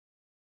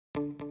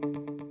Welcome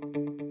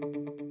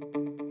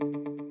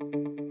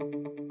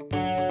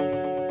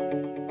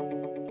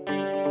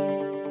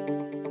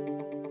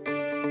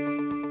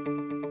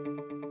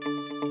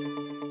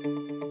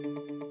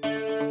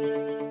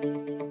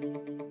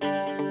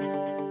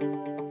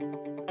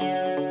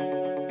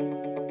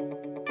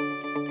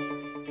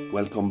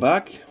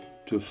back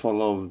to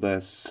follow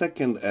the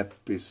second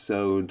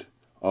episode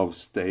of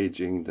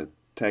staging the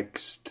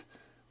text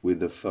with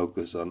the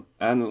focus on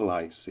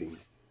analyzing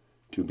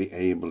to be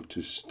able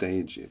to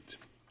stage it.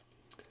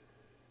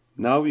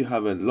 Now we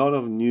have a lot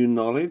of new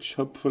knowledge,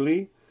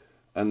 hopefully,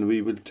 and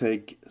we will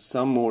take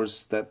some more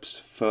steps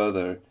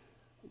further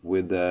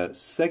with the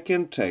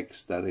second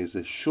text, that is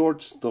a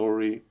short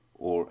story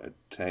or a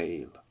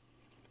tale.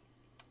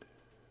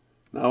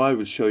 Now I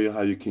will show you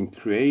how you can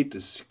create a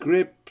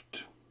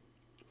script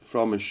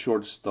from a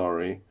short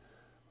story.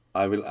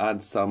 I will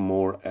add some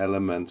more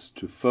elements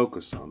to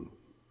focus on.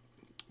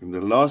 In the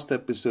last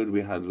episode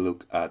we had a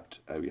look at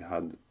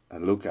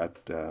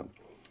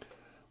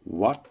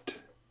what,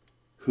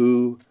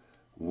 who,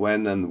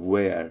 when and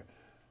where.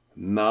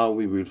 Now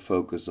we will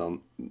focus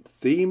on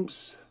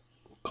themes,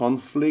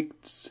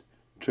 conflicts,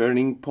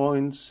 turning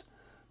points,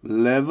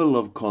 level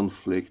of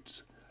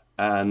conflicts,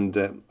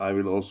 and I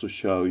will also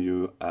show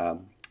you a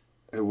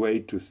way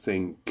to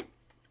think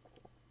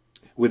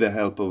with the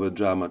help of a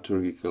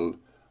dramaturgical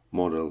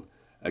model,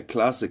 a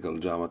classical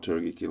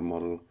dramaturgical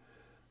model.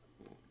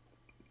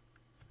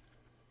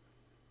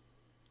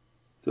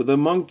 So the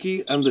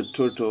monkey and the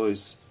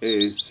tortoise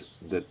is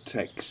the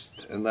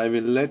text, and I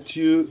will let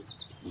you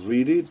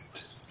read it.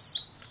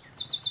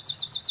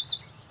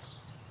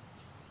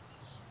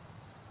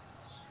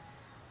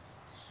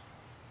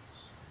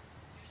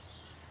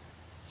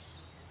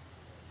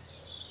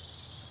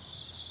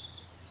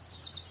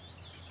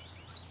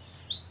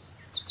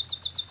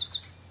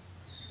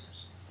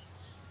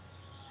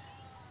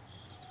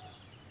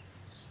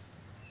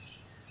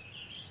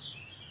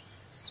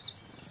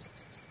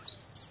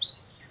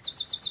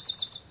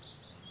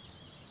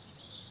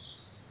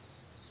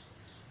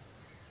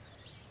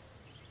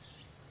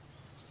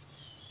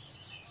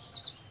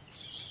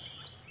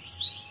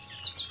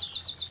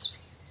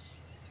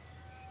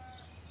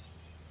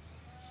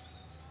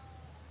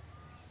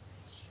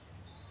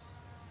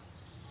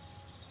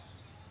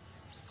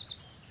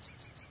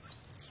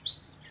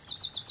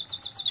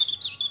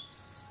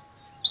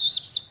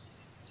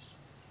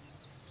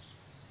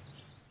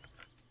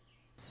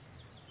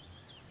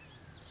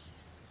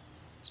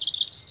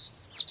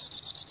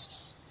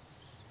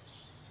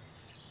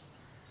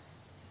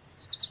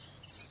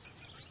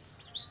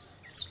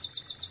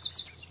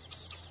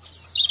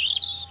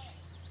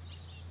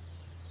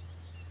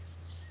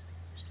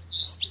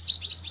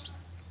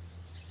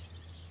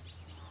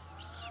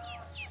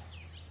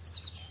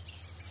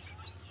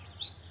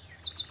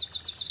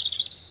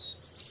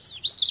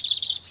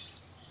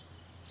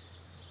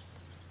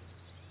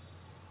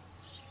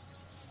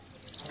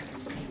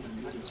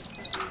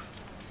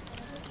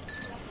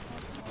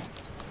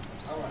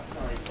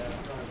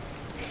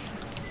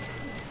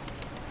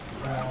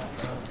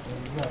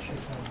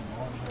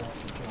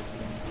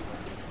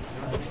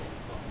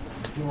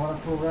 Do you want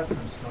a full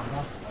reference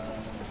number?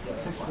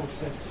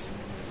 646.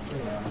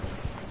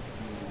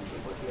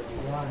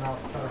 Line out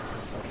first.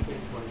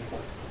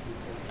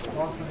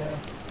 Walk in there.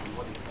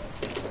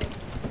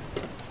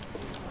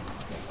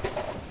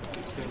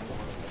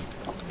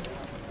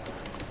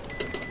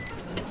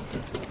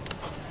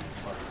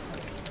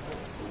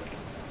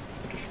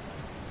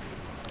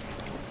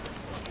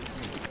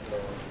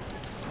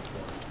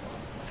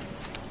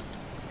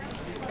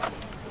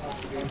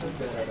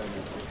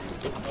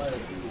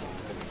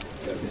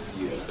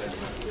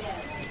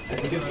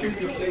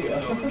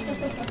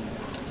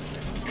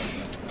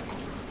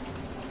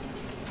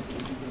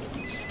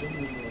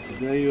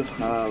 There you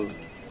have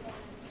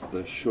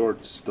the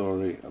short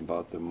story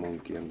about the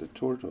monkey and the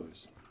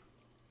tortoise.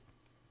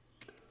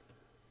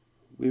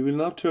 We will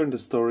now turn the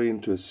story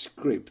into a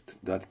script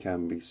that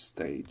can be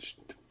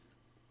staged.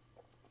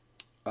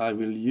 I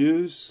will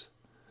use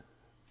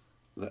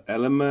the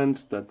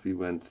elements that we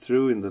went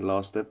through in the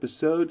last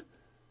episode,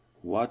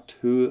 what,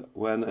 who,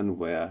 when and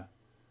where,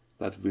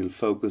 that will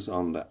focus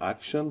on the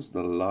actions,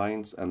 the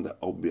lines and the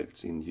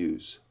objects in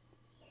use.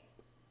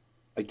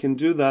 I can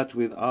do that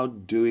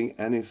without doing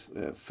any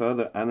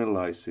further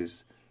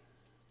analysis.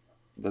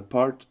 That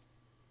part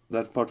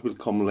will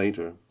come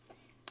later.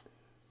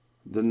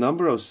 The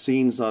number of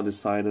scenes are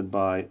decided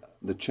by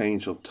the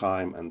change of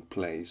time and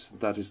place.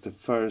 That is the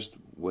first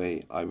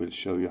way I will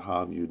show you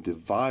how you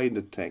divide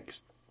the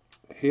text.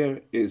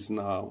 Here is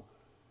now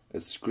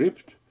a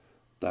script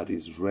that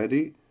is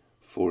ready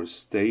for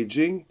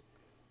staging.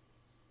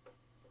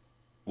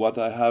 What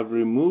I have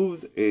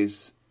removed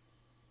is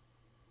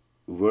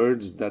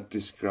words that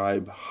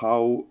describe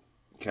how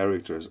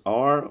characters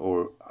are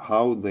or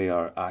how they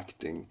are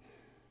acting.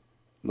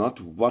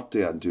 Not what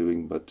they are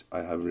doing, but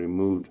I have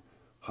removed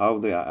how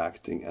they are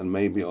acting and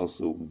maybe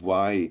also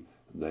why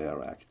they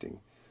are acting.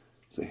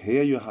 So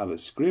here you have a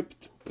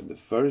script with the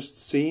first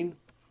scene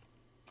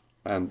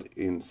and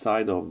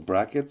inside of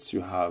brackets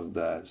you have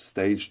the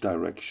stage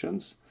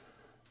directions,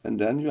 and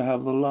then you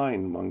have the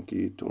line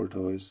monkey,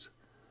 tortoise.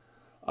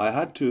 I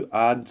had to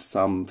add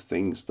some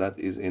things that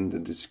is in the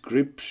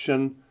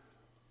description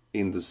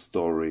in the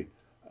story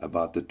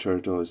about the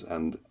tortoise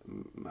and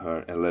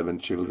her 11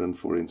 children,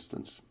 for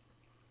instance.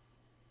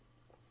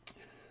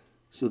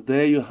 So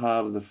there you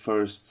have the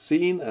first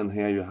scene, and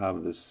here you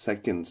have the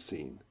second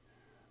scene,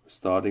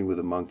 starting with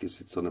the monkey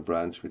sits on a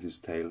branch with his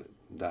tail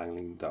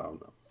dangling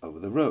down over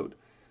the road,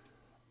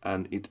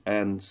 and it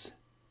ends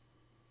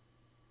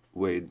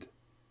with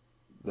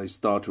they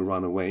start to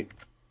run away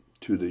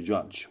to the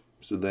judge.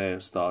 So there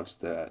starts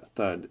the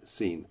third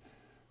scene.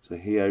 So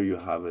here you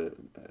have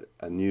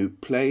a new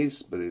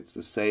place, but it's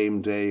the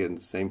same day and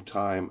the same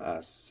time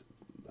as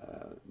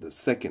the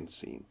second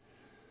scene.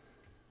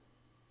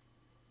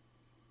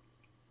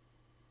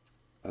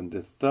 And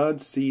the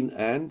third scene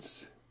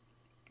ends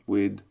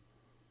with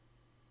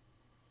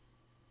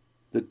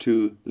the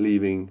two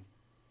leaving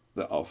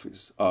the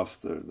office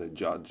after the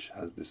judge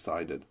has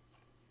decided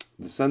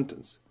the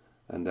sentence.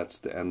 And that's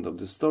the end of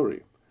the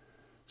story.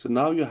 So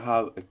now you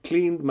have a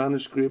cleaned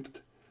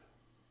manuscript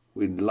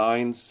with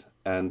lines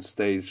and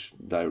stage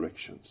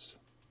directions.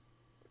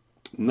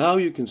 Now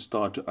you can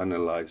start to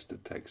analyze the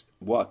text.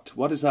 What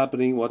is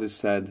happening, what is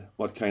said,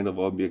 what kind of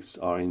objects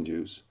are in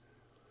use.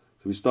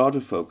 So we start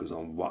to focus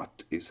on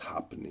what is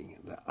happening,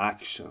 the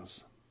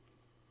actions.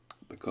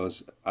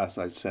 Because as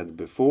I said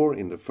before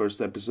in the first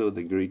episode,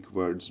 the Greek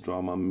word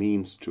drama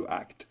means to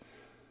act.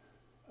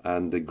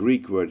 And the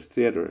Greek word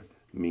theater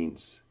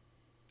means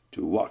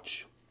to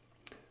watch.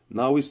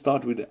 Now we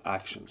start with the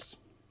actions.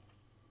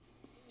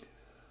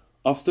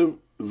 After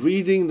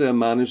reading the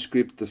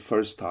manuscript the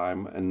first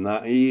time, a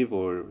naive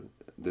or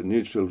the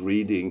neutral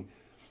reading,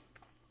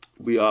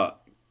 we are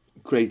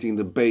creating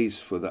the base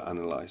for the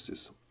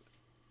analysis.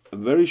 A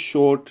very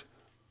short,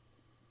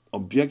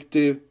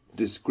 objective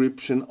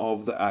description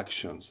of the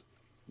actions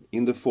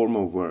in the form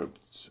of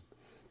verbs.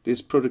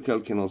 This protocol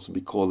can also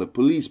be called a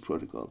police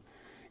protocol.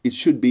 It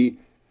should be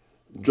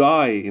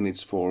dry in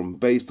its form,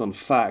 based on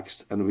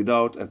facts and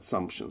without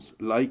assumptions,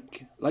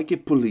 like a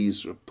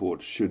police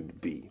report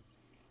should be.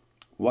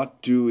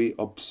 What do we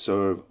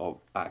observe of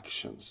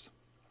actions?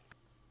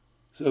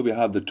 So we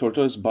have the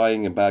tortoise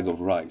buying a bag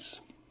of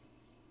rice.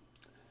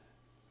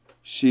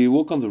 She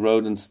walked on the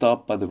road and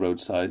stopped by the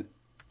roadside,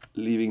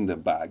 leaving the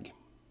bag.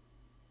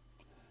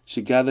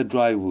 She gathered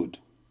dry wood.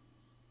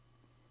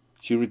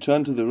 She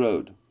returned to the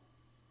road.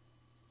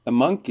 A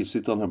monkey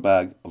sat on her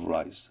bag of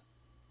rice.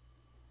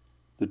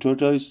 The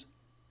tortoise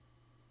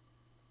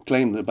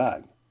claimed the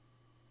bag.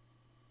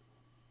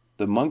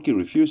 The monkey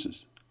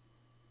refuses.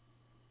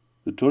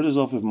 The tortoise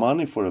offers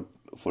money for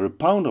a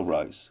pound of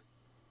rice.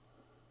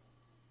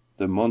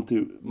 The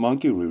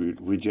monkey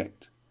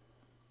rejects.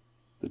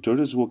 The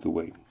tortoise walks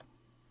away.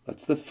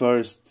 That's the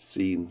first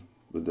scene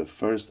with the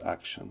first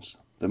actions.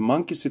 The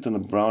monkey sits on a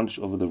branch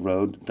over the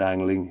road,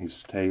 dangling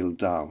his tail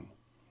down.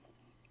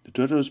 The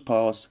tortoise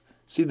passes,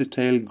 see the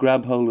tail,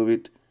 grab hold of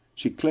it.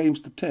 She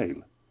claims the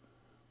tail.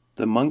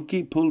 The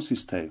monkey pulls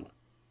his tail.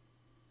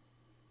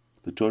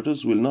 The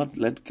tortoise will not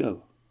let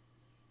go.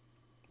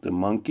 The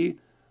monkey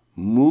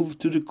moves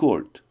to the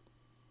court.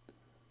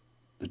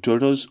 The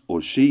tortoise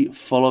or she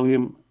follow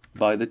him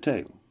by the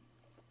tail.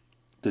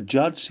 The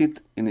judge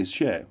sits in his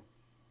chair.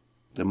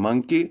 The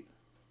monkey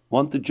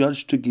wants the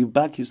judge to give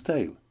back his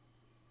tail.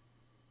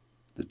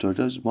 The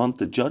tortoise wants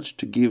the judge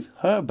to give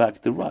her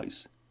back the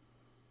rice.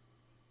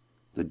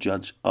 The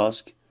judge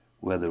asks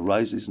where the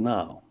rice is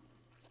now.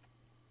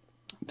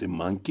 The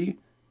monkey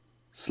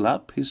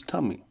slaps his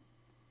tummy.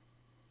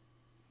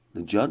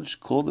 The judge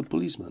calls the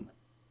policeman.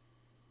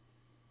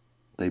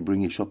 They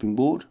bring a chopping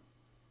board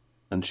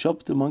and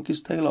chop the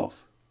monkey's tail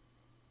off.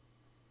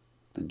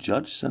 The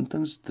judge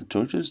sentenced the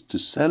tortoise to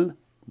sell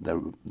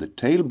the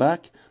tail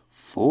back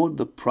for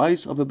the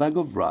price of a bag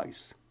of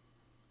rice.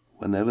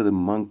 Whenever the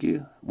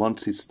monkey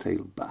wants his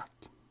tail back,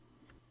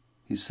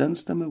 he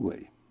sends them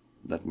away.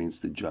 That means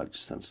the judge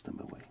sends them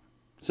away.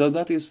 So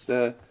that is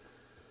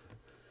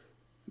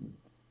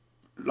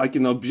like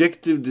an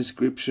objective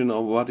description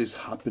of what is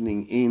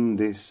happening in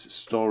this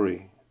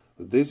story.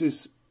 This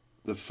is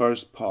the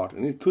first part,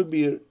 and it could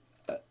be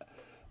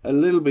a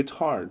little bit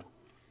hard.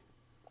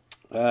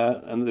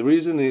 And the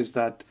reason is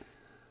that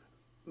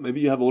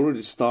maybe you have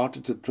already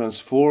started to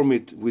transform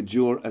it with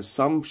your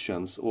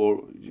assumptions,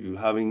 or you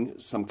having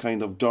some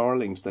kind of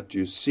darlings that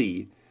you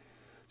see.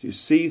 You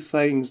see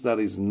things that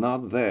is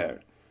not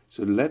there.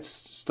 So let's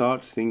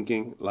start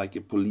thinking like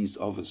a police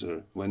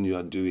officer when you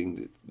are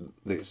doing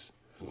this.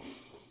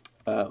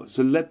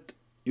 So let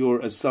your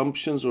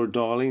assumptions or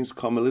darlings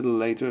come a little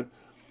later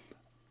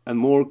and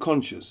more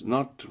conscious,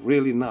 not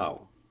really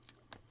now.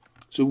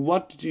 So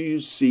what do you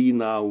see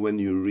now when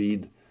you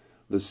read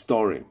the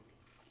story?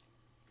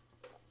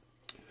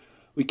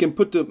 We can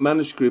put the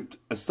manuscript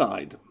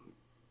aside.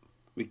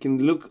 We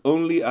can look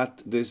only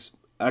at this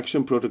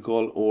action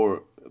protocol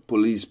or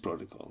police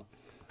protocol.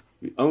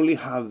 We only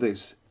have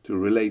this to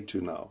relate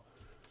to now.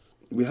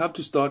 We have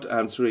to start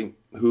answering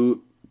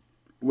who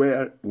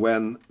where,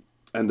 when,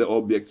 and the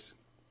objects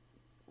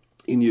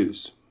in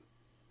use.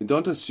 You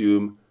don't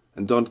assume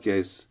and don't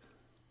guess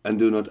and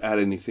do not add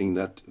anything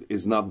that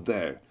is not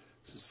there.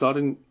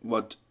 Starting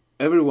what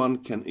everyone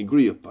can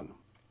agree upon.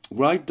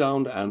 Write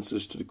down the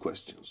answers to the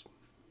questions.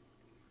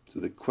 So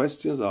the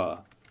questions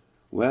are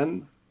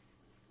when,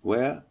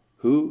 where,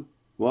 who,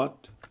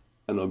 what,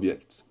 and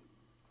objects.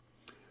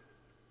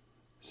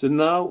 So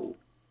now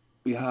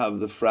we have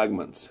the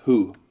fragments.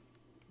 Who?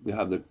 We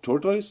have the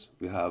tortoise,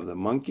 we have the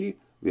monkey,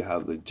 we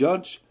have the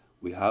judge,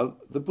 we have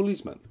the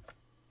policeman.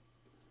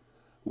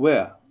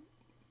 Where?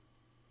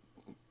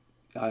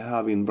 I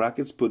have in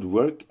brackets put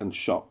work and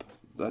shop.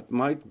 That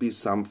might be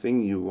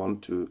something you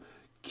want to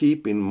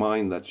keep in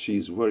mind, that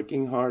she's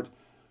working hard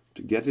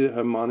to get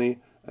her money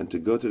and to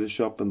go to the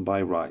shop and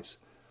buy rice.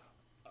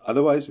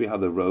 Otherwise, we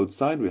have the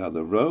roadside, we have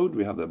the road,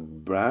 we have the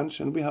branch,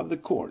 and we have the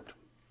court.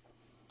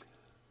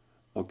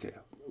 Okay,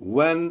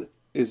 when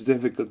is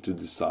difficult to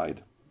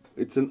decide.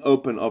 It's an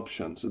open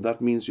option, so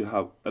that means you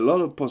have a lot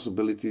of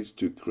possibilities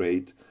to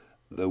create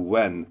the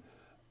when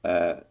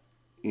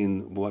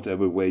in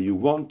whatever way you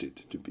want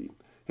it to be.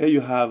 Here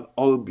you have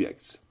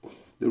objects.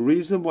 The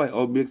reason why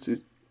objects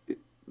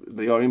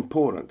they are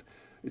important,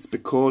 it's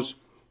because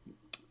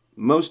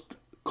most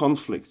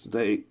conflicts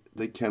they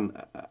can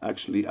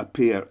actually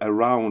appear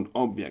around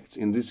objects.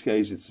 In this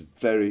case, it's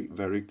very,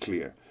 very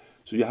clear.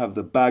 So you have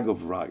the bag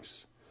of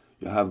rice,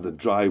 you have the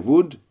dry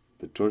wood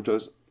the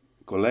tortoise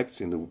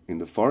collects in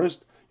the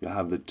forest, you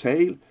have the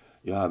tail,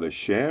 you have a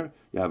chair,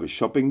 you have a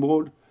chopping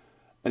board,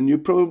 and you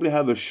probably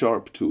have a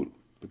sharp tool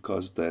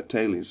because the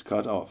tail is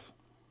cut off.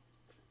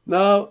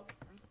 Now,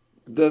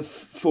 the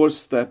fourth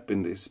step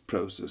in this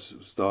process,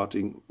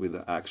 starting with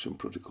the action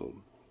protocol,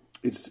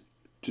 it's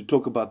to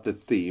talk about the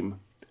theme.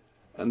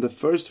 And the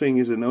first thing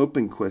is an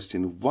open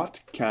question.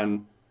 What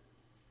can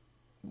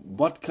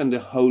the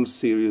whole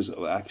series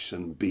of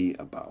action be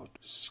about?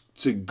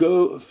 To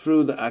go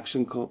through the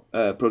action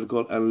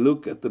protocol and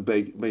look at the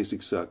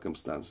basic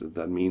circumstances.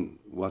 That mean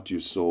what you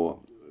saw,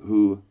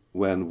 who,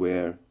 when,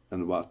 where,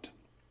 and what.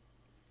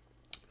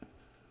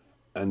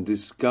 And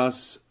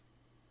discuss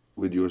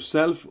with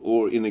yourself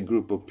or in a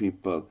group of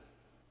people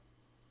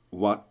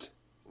what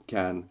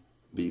can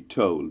be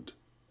told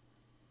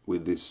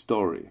with this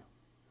story.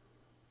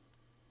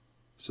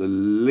 So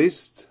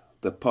list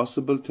the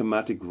possible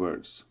thematic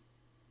words.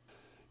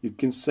 You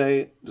can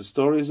say the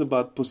story is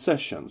about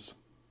possessions,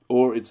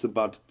 or it's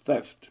about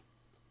theft.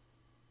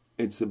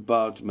 It's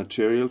about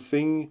material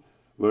thing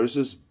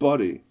versus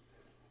body.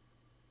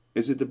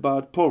 Is it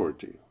about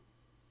poverty?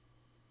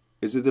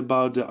 Is it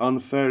about the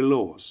unfair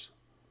laws?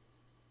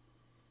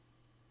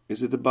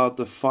 Is it about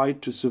the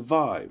fight to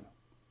survive?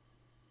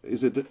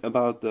 Is it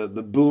about the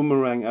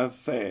boomerang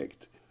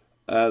effect?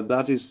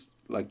 That is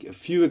like a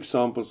few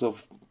examples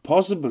of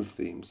possible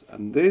themes.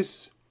 And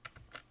this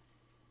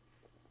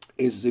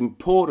is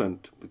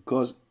important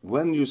because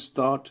when you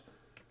start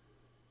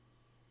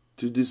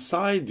to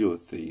decide your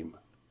theme,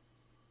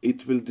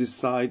 it will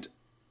decide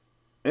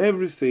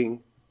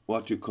everything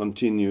what you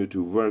continue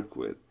to work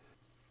with.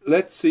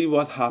 Let's see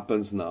what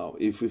happens now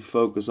if we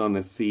focus on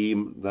a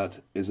theme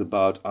that is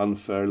about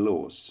unfair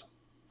laws.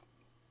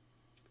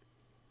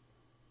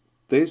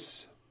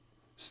 This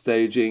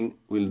staging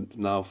will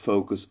now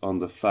focus on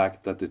the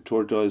fact that the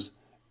tortoise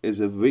is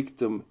a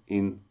victim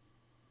in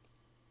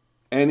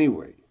any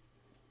way.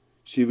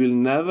 She will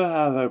never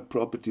have her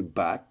property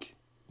back,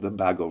 the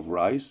bag of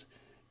rice,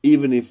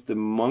 even if the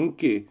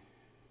monkey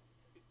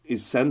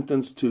is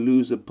sentenced to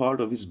lose a part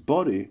of his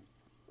body,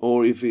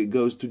 or if he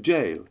goes to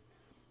jail.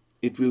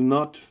 It will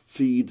not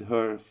feed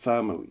her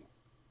family.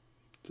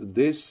 So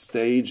this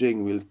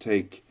staging will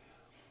take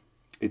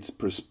its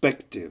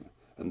perspective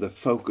and the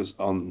focus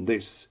on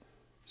this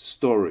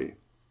story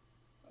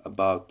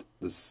about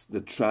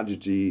the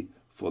tragedy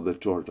for the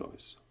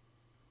tortoise.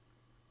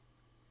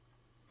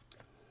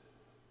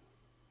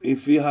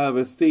 If we have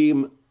a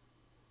theme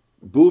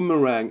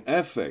boomerang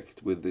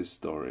effect with this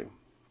story,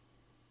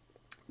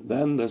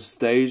 then the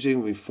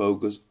staging will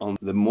focus on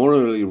the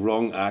morally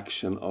wrong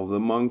action of the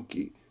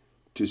monkey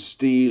to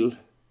steal,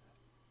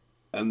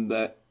 and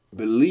the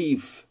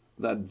belief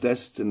that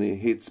destiny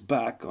hits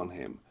back on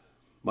him.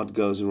 What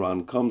goes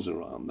around comes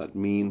around. That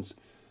means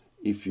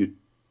if you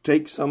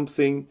take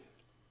something,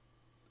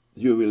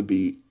 you will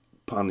be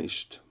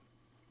punished.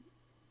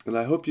 And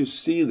I hope you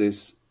see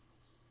this,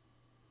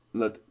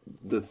 that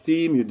the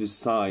theme you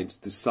decide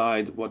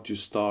what you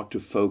start to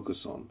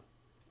focus on.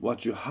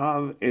 What you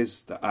have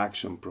is the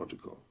action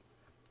protocol.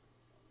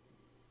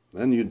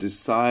 Then you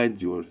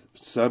decide your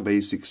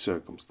basic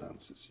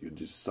circumstances. You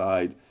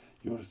decide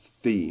your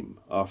theme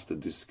after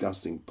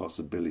discussing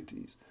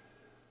possibilities.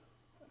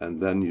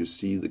 And then you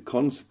see the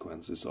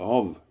consequences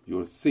of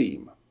your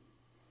theme.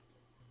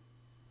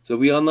 So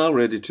we are now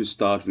ready to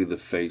start with the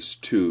phase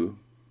 2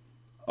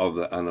 of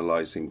the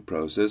analyzing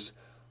process.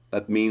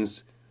 That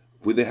means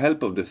with the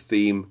help of the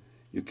theme,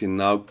 you can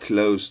now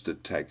close the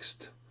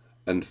text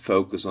and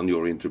focus on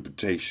your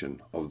interpretation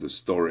of the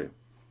story.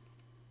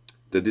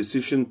 The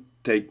decision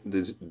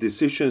the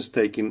decisions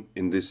taken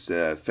in this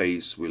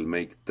phase will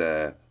make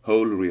the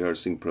whole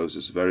rehearsing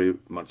process very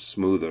much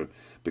smoother,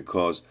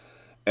 because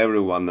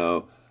everyone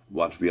knows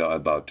what we are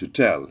about to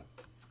tell.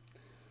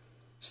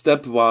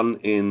 Step 1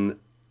 in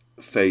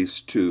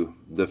phase 2,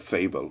 the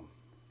fable.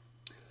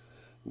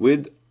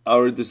 With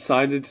our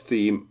decided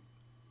theme,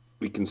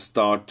 we can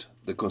start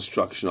the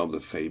construction of the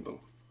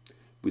fable.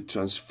 We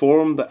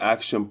transform the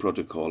action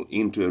protocol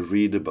into a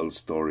readable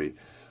story.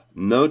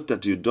 Note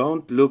that you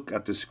don't look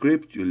at the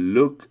script, you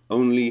look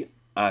only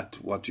at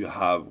what you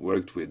have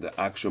worked with, the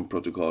action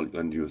protocol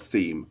and your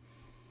theme.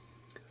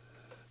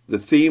 The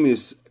theme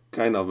is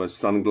kind of a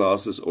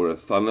sunglasses or a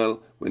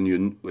funnel where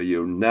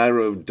you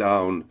narrow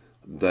down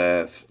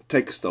the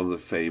text of the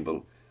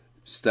fable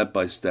step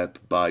by step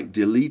by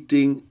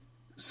deleting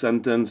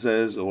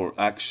sentences or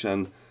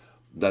action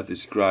that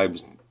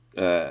describes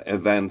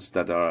events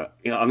that are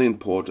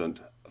unimportant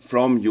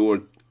from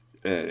your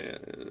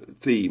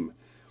theme.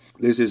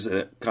 This is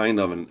a kind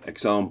of an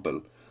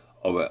example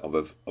of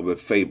a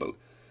fable.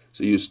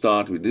 So you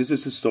start with, this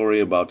is a story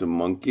about a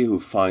monkey who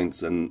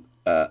finds an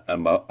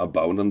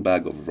abundant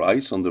bag of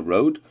rice on the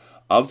road.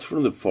 Out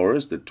from the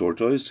forest, the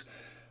tortoise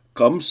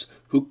comes,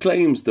 who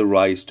claims the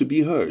rice to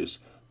be hers.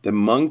 The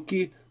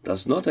monkey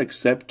does not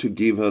accept to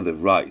give her the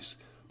rice.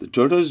 The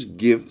tortoise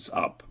gives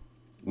up.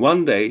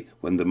 One day,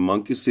 when the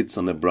monkey sits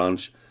on a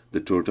branch, the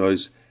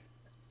tortoise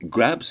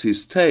grabs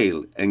his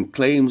tail and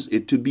claims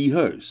it to be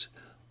hers.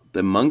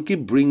 The monkey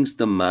brings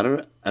the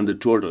matter and the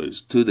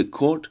tortoise to the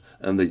court,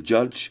 and the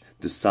judge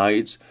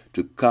decides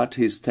to cut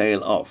his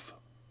tail off.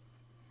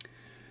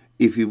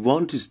 If he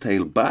wants his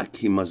tail back,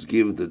 he must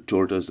give the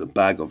tortoise a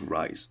bag of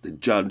rice. The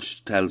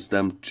judge tells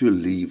them to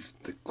leave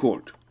the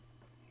court.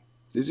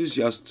 This is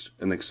just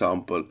an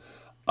example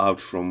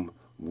out from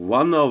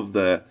one of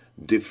the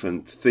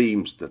different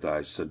themes that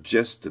I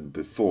suggested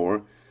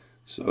before,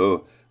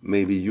 so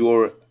maybe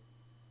your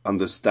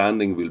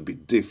understanding will be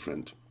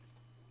different.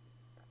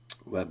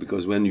 Well,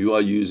 because when you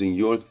are using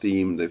your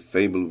theme, the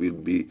fable will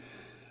be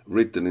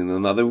written in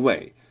another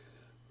way.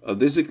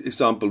 This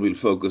example will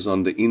focus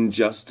on the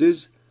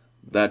injustice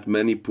that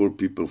many poor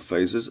people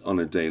faces on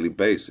a daily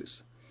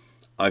basis.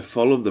 I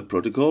followed the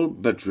protocol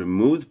but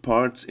removed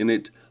parts in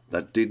it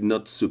that did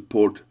not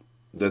support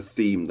the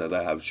theme that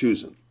I have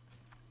chosen.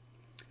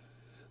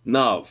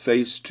 Now,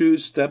 phase 2,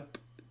 step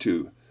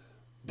 2,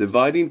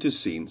 divide into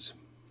scenes.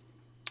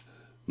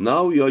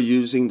 Now you are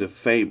using the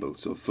fable,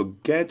 so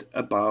forget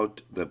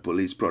about the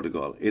police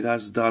protocol. It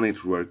has done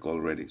its work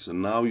already, so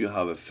now you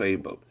have a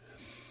fable.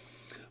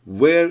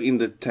 Where in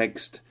the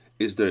text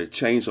is there a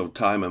change of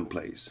time and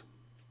place?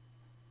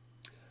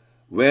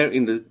 Where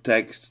in the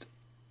text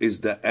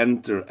is the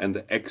enter and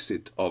the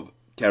exit of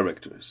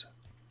characters?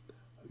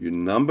 You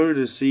number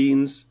the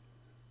scenes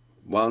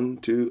 1,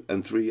 2,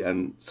 and 3,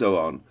 and so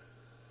on.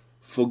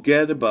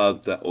 Forget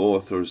about the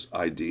author's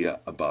idea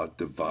about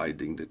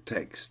dividing the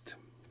text,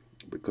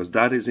 because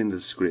that is in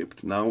the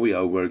script. Now we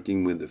are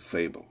working with the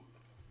fable.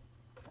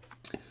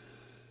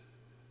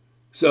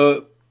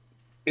 So,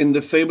 in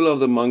the fable of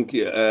the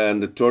monkey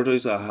and the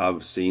tortoise, I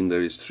have seen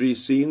there is 3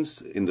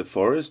 scenes: in the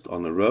forest,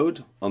 on the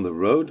road,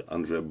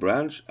 under a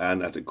branch,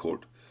 and at a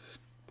court.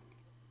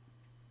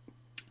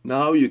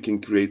 Now you can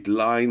create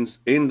lines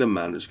in the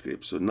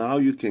manuscript. So now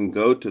you can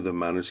go to the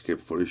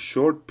manuscript for a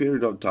short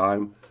period of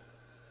time,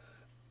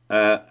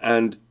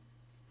 and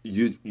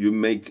you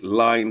make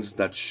lines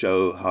that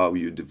show how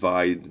you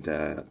divide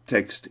the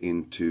text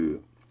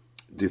into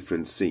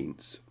different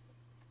scenes.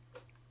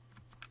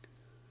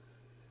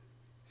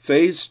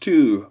 Phase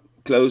 2,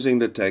 closing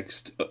the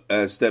text,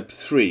 step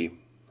 3.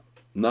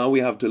 Now we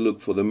have to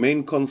look for the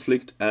main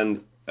conflict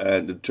and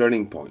the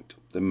turning point,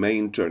 the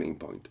main turning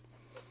point.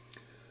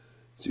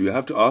 So you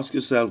have to ask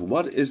yourself,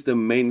 what is the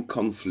main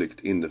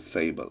conflict in the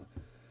fable?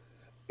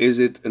 Is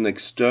it an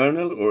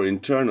external or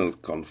internal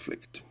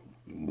conflict?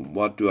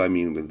 What do I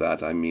mean with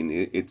that? I mean,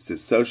 it's a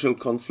social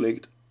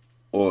conflict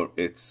or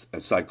it's a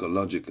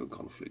psychological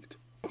conflict.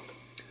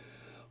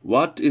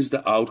 What is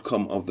the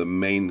outcome of the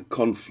main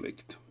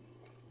conflict?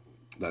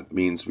 That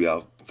means we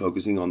are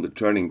focusing on the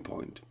turning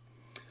point.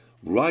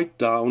 Write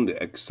down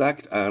the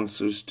exact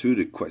answers to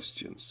the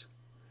questions.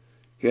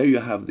 Here you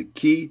have the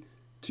key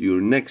to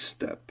your next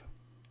step.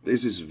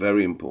 This is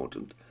very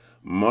important.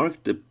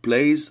 Mark the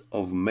place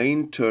of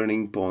main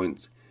turning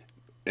points,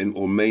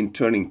 or main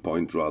turning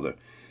point rather,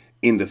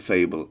 in the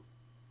fable,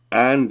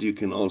 and you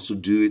can also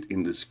do it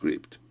in the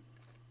script.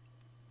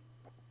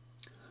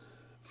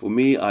 For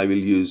me, I will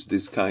use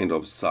this kind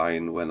of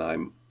sign when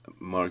I'm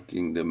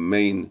marking the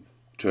main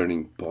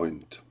turning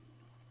point,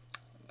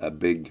 a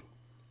big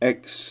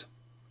X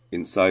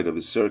inside of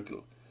a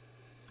circle.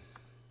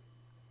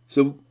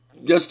 So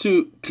just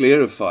to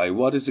clarify,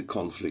 what is a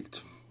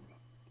conflict?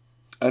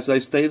 As I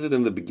stated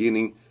in the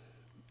beginning,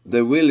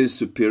 the will is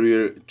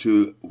superior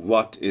to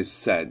what is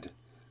said.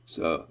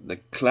 So the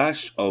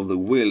clash of the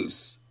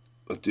wills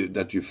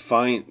that you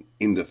find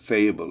in the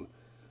fable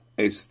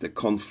is the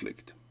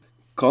conflict.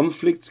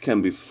 Conflicts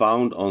can be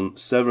found on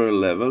several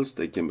levels.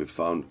 They can be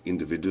found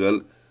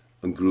individual,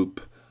 and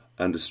group,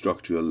 and the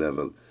structural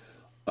level.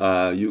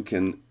 You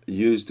can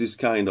use this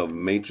kind of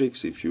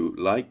matrix if you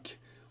like,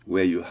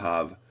 where you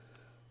have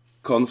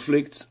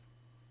conflicts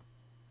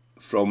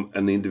from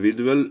an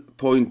individual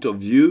point of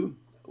view,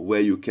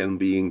 where you can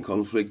be in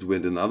conflict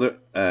with another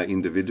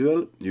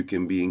individual, you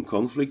can be in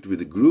conflict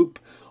with a group,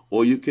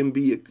 or you can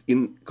be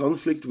in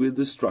conflict with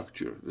the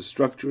structure. The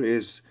structure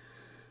is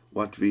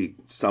what we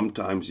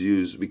sometimes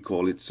use, we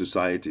call it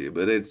society,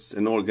 but it's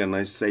an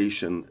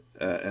organization,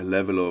 a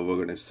level of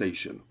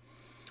organization.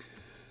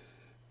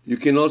 You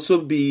can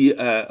also be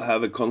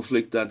have a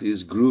conflict that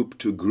is group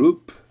to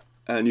group,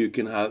 and you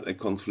can have a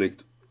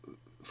conflict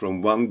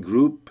from one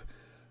group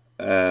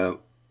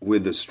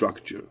with the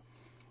structure,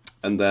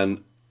 and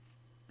then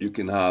you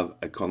can have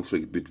a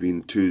conflict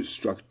between two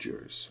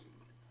structures.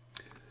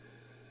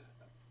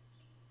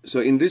 So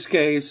in this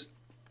case,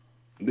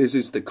 this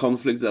is the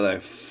conflict that I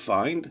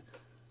find,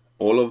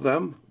 all of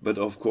them, but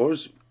of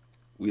course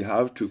we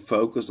have to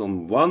focus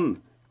on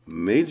one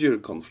major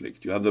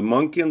conflict. You have the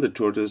monkey and the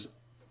tortoise,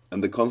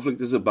 and the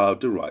conflict is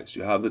about the rice.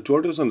 You have the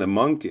tortoise and the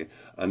monkey,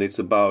 and it's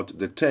about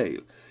the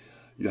tail.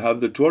 You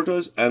have the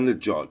tortoise and the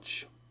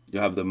judge. You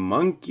have the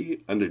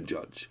monkey and the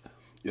judge.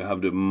 You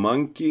have the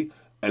monkey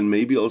and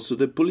maybe also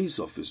the police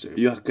officer.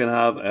 You can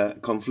have a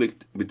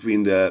conflict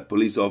between the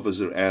police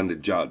officer and the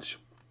judge.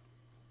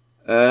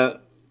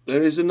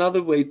 There is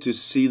another way to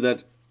see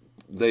that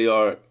they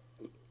are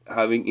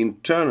having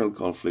internal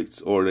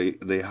conflicts, or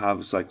they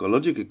have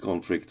psychological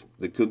conflict.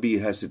 There could be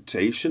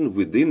hesitation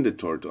within the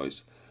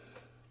tortoise,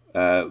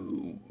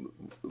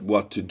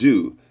 what to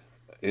do.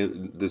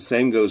 The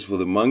same goes for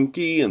the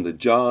monkey and the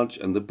judge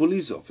and the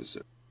police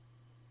officer.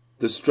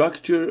 The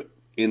structure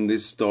in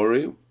this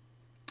story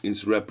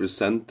is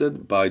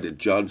represented by the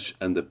judge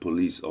and the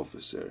police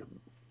officer.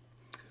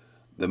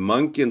 The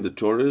monkey and the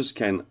tortoise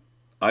can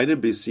either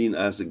be seen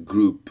as a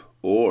group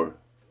or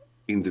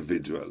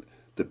individual,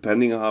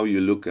 depending on how you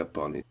look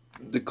upon it.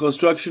 The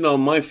construction of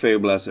my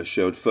fable, as I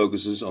showed,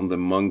 focuses on the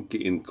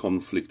monkey in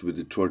conflict with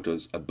the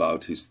tortoise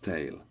about his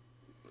tail.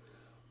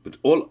 But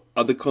all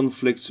other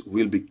conflicts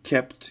will be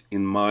kept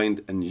in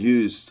mind and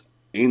used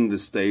in the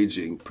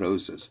staging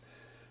process.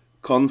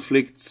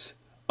 Conflicts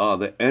are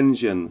the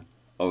engine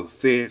of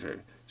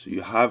theater, so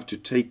you have to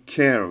take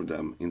care of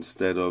them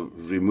instead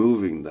of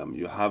removing them.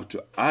 You have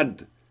to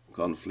add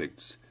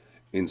conflicts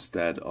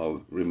instead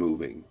of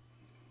removing.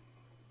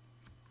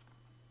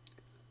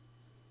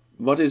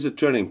 What is a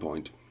turning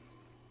point?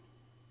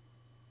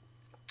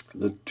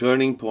 The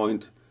turning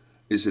point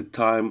is a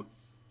time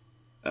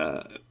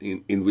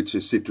in which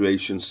a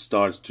situation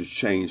starts to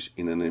change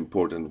in an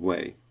important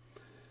way.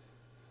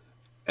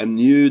 A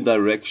new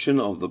direction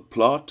of the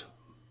plot,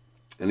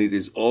 and it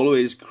is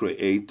always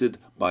created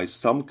by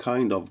some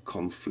kind of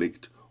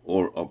conflict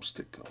or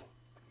obstacle.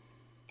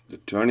 The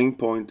turning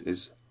point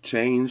is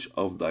change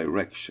of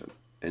direction,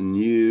 a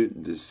new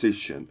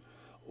decision,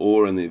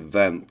 or an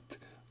event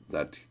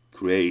that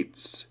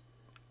creates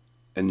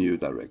a new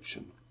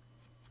direction.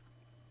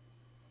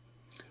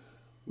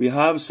 We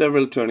have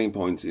several turning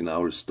points in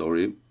our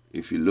story.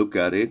 If you look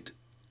at it,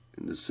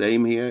 in the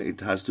same here,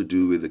 it has to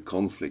do with the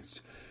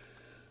conflicts.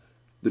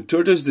 The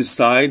tortoise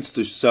decides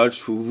to search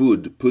for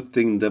wood,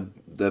 putting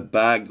the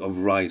bag of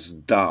rice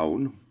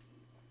down.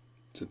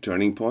 It's a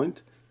turning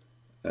point,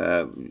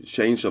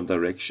 change of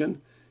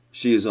direction.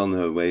 She is on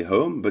her way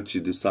home, but she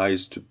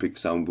decides to pick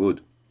some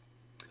wood.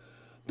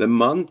 The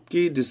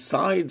monkey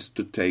decides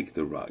to take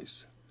the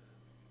rice.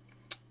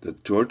 The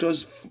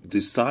tortoise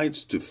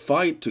decides to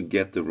fight to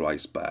get the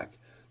rice back.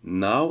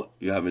 Now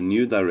you have a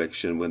new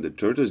direction when the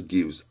tortoise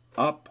gives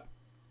up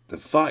the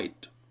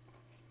fight.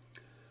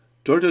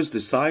 Tortoise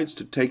decides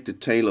to take the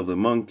tail of the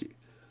monkey.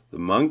 The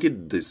monkey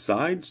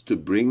decides to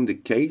bring the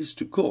case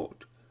to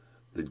court.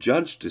 The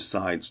judge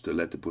decides to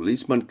let the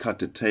policeman cut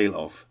the tail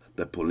off.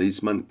 The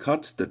policeman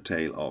cuts the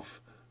tail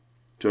off.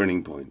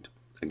 Turning point.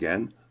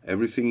 Again,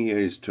 everything here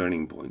is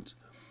turning points.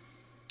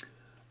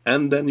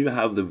 And then you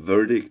have the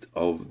verdict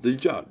of the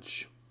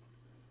judge.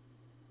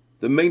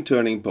 The main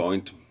turning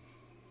point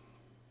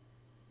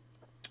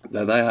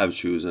that I have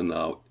chosen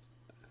now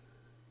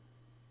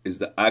is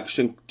the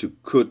action to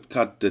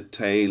cut the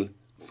tail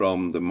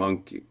from the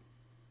monkey.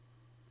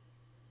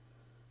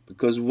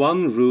 Because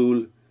one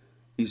rule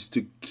is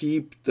to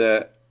keep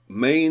the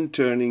main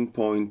turning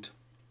point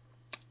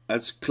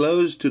as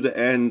close to the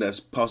end as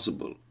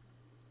possible.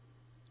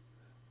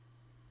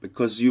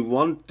 Because you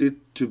want it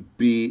to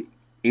be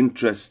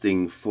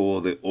interesting for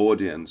the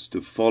audience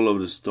to follow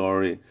the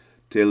story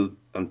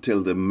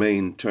until the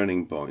main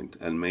turning point,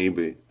 and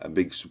maybe a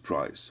big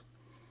surprise.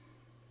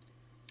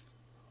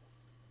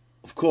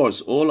 Of course,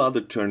 all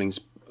other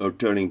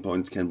turning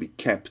points can be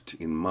kept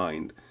in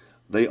mind.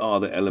 They are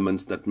the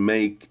elements that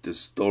make the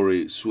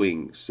story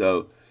swing.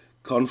 So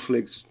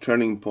conflict's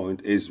turning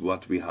point is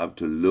what we have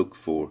to look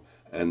for,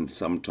 and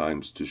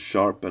sometimes to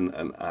sharpen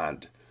and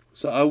add.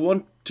 So I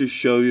want to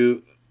show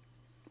you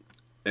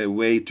a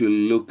way to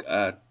look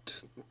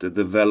at the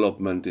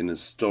development in a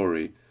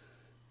story.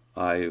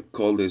 I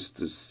call this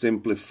the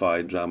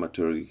simplified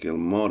dramaturgical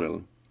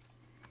model.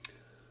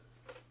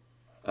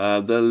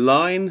 The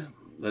line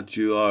that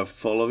you are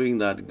following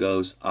that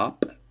goes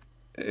up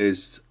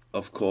is,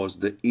 of course,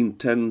 the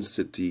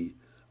intensity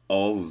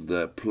of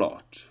the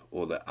plot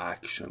or the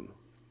action.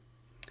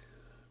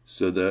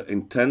 So the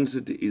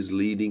intensity is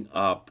leading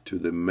up to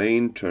the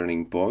main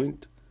turning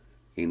point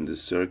in the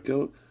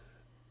circle,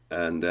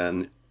 and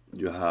then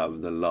you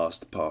have the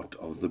last part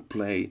of the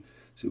play.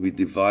 So we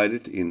divide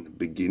it in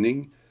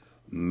beginning,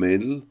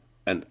 middle,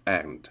 and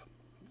end.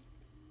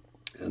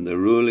 And the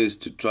rule is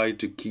to try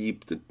to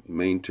keep the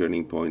main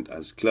turning point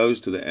as close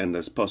to the end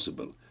as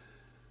possible.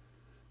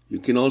 You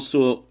can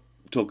also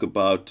talk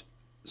about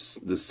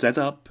the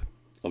setup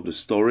of the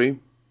story,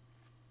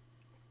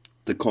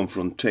 the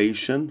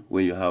confrontation,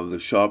 where you have the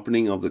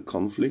sharpening of the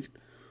conflict,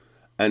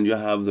 and you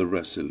have the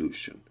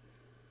resolution.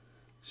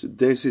 So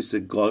this is a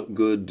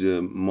good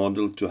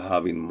model to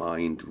have in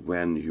mind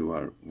when you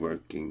are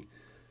working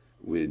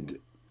with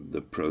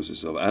the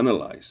process of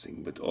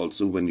analyzing, but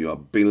also when you are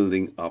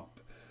building up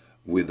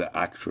with the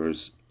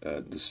actors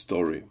the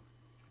story.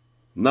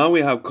 Now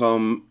we have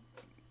come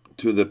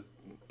to the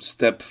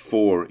step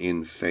 4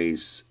 in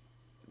phase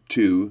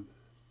 2.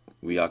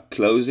 We are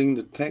closing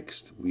the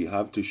text. We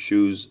have to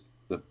choose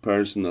the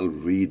personal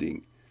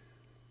reading.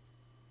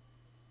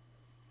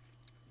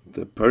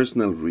 The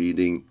personal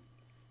reading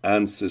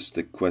answers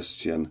the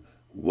question,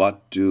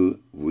 what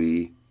do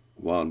we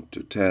want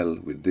to tell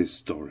with this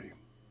story?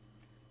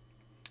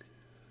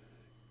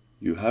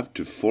 You have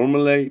to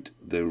formulate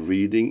the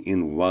reading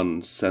in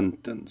one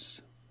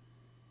sentence.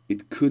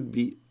 It could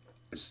be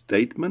a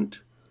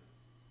statement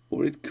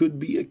or it could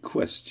be a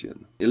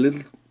question. A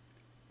little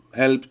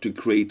help to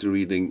create a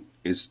reading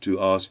is to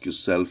ask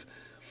yourself,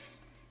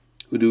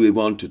 who do we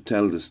want to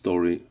tell the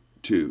story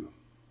to?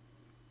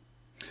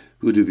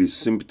 Who do we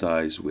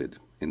sympathize with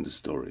in the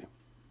story?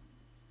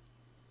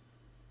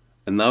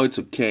 And now it's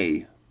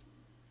okay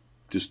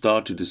to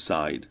start to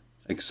decide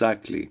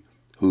exactly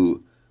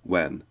who,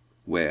 when,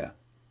 where,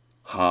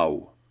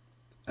 how,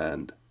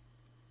 and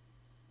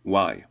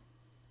why.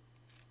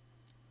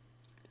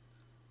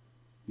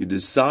 You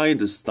decide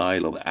the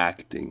style of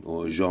acting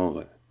or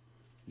genre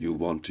you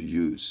want to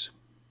use.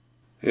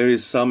 Here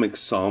is some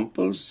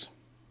examples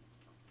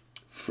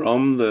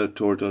from The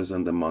Tortoise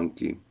and the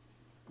Monkey.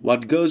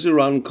 What goes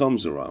around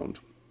comes around.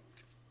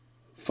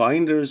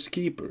 Finders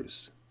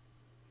keepers.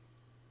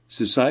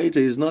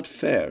 Society is not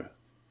fair.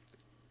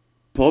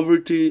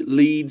 Poverty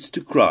leads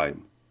to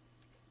crime.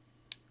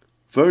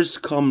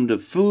 First come the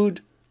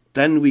food,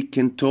 then we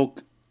can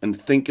talk and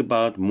think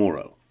about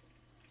moral.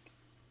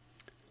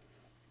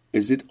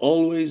 Is it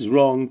always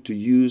wrong to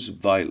use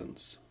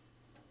violence?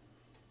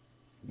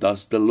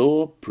 Does the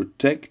law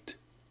protect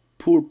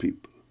poor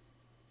people?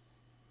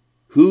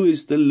 Who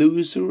is the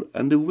loser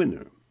and the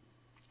winner?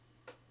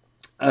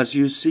 As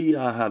you see,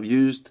 I have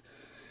used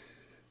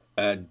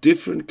a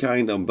different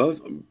kind of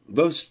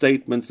both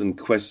statements and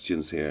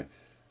questions here.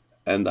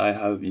 And I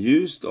have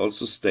used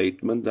also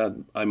statement that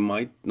I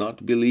might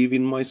not believe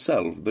in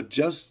myself, but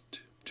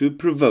just to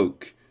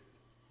provoke,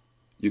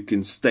 you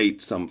can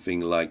state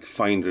something like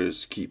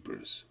finders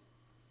keepers.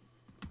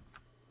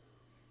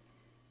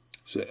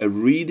 So a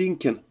reading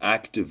can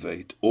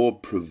activate or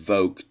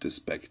provoke the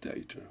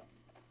spectator.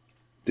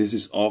 This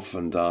is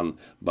often done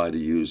by the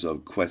use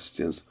of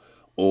questions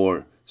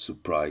or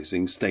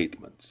surprising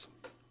statements.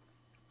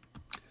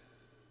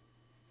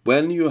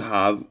 When you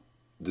have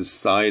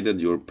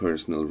decided your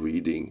personal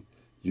reading,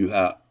 you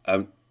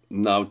have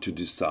now to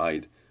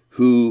decide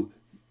who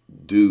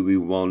do we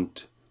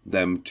want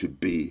them to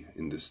be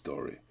in the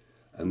story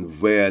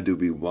and where do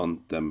we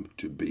want them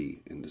to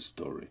be in the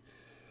story.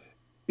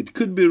 It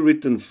could be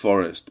written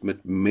forest,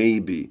 but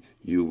maybe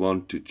you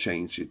want to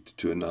change it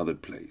to another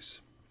place.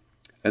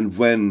 And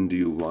when do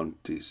you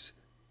want this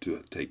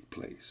to take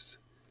place?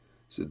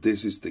 So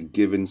this is the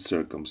given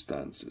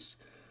circumstances.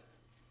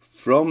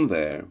 From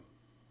there,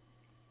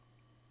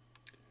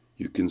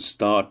 you can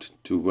start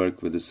to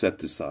work with the set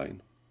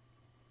design.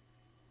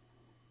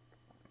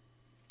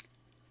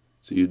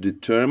 So you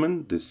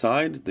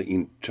decide the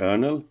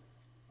internal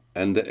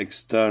and the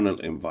external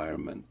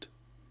environment.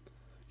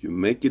 You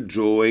make a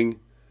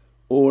drawing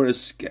or a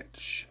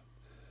sketch.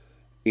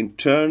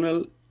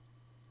 Internal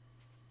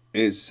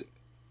is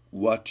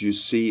what you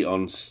see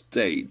on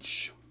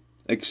stage.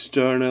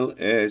 External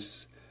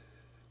is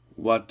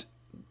what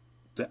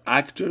the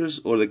actors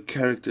or the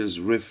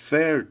characters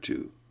refer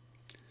to.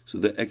 So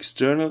the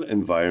external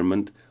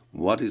environment,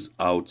 what is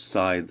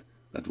outside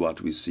that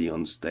what we see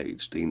on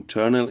stage. The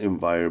internal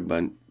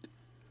environment,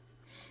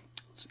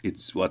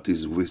 it's what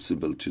is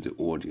visible to the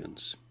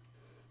audience.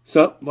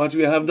 So what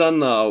we have done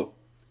now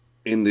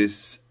in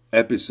this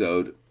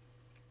episode,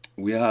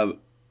 we have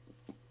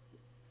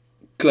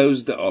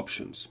closed the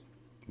options.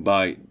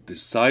 By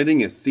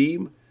deciding a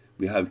theme,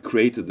 we have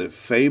created the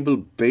fable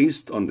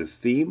based on the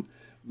theme.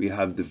 We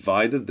have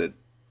divided the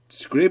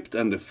script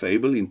and the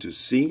fable into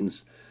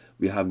scenes.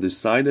 We have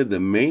decided the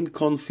main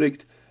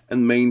conflict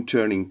and main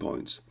turning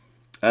points.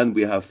 And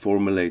we have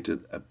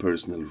formulated a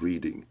personal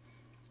reading.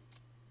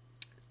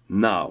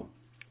 Now,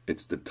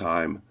 it's the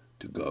time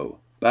to go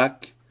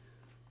back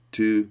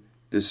to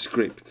the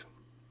script.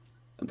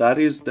 That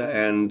is the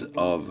end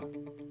of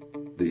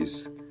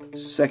this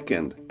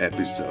second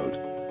episode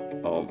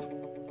of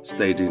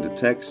Stating the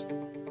Text,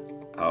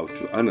 How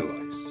to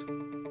Analyze.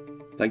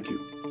 Thank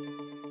you.